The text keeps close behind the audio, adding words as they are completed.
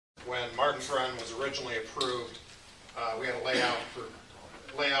when Martin's Run was originally approved, we had a layout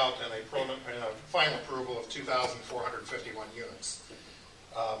and a final approval of 2,451 units.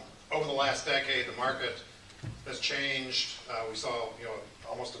 Over the last decade, the market has changed. We saw,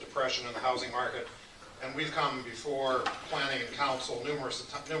 almost a depression in the housing market, and we've come before planning and council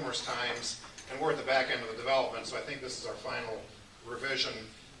numerous times, and we're at the back end of the development, so I think this is our final revision.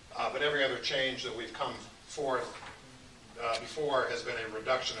 But every other change that we've come forth before has been a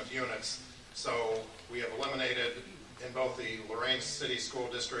reduction of units. So we have eliminated, in both the Lorain City School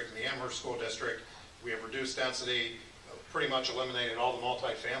District and the Amherst School District, we have reduced density, pretty much eliminated all the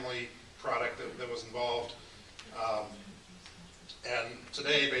multifamily product that was involved. And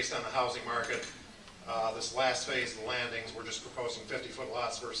today, based on the housing market, this last phase of the landings, we're just proposing 50-foot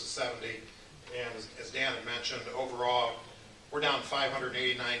lots versus 70. And as Dan had mentioned, overall, we're down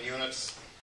 589 units.